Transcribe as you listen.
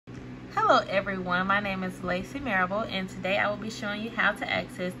Hello everyone, my name is Lacey Marable and today I will be showing you how to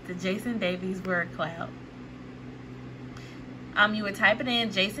access the Jason Davies word cloud. You would type it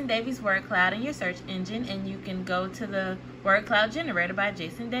in Jason Davies word cloud in your search engine and you can go to the word cloud generator by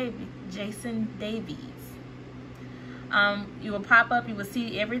Jason Davies. You will pop up, you will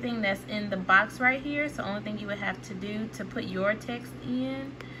see everything that's in the box right here. So the only thing you would have to do to put your text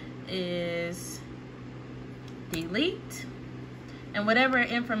in is delete. And whatever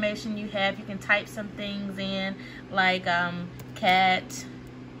information you have, you can type some things in like cat,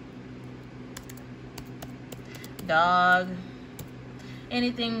 dog,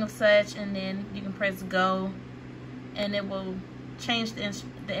 anything of such, and then you can press go and it will change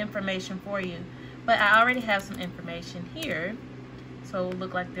the information for you. But I already have some information here, so it will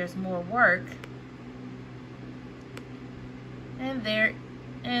look like there's more work. And there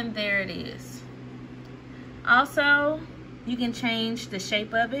it is. Also, you can change the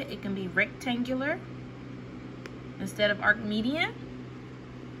shape of it. It can be rectangular instead of Archimedean.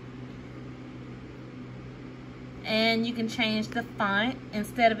 And you can change the font.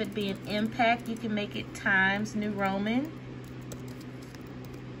 Instead of it being Impact, you can make it Times New Roman.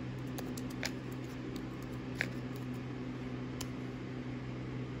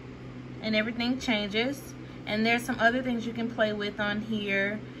 And everything changes. And there's some other things you can play with on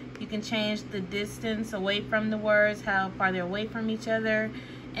here. You can change the distance away from the words, how far they're away from each other.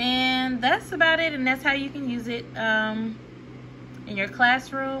 And that's about it. And that's how you can use it in your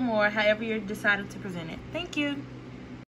classroom or however you're deciding to present it. Thank you.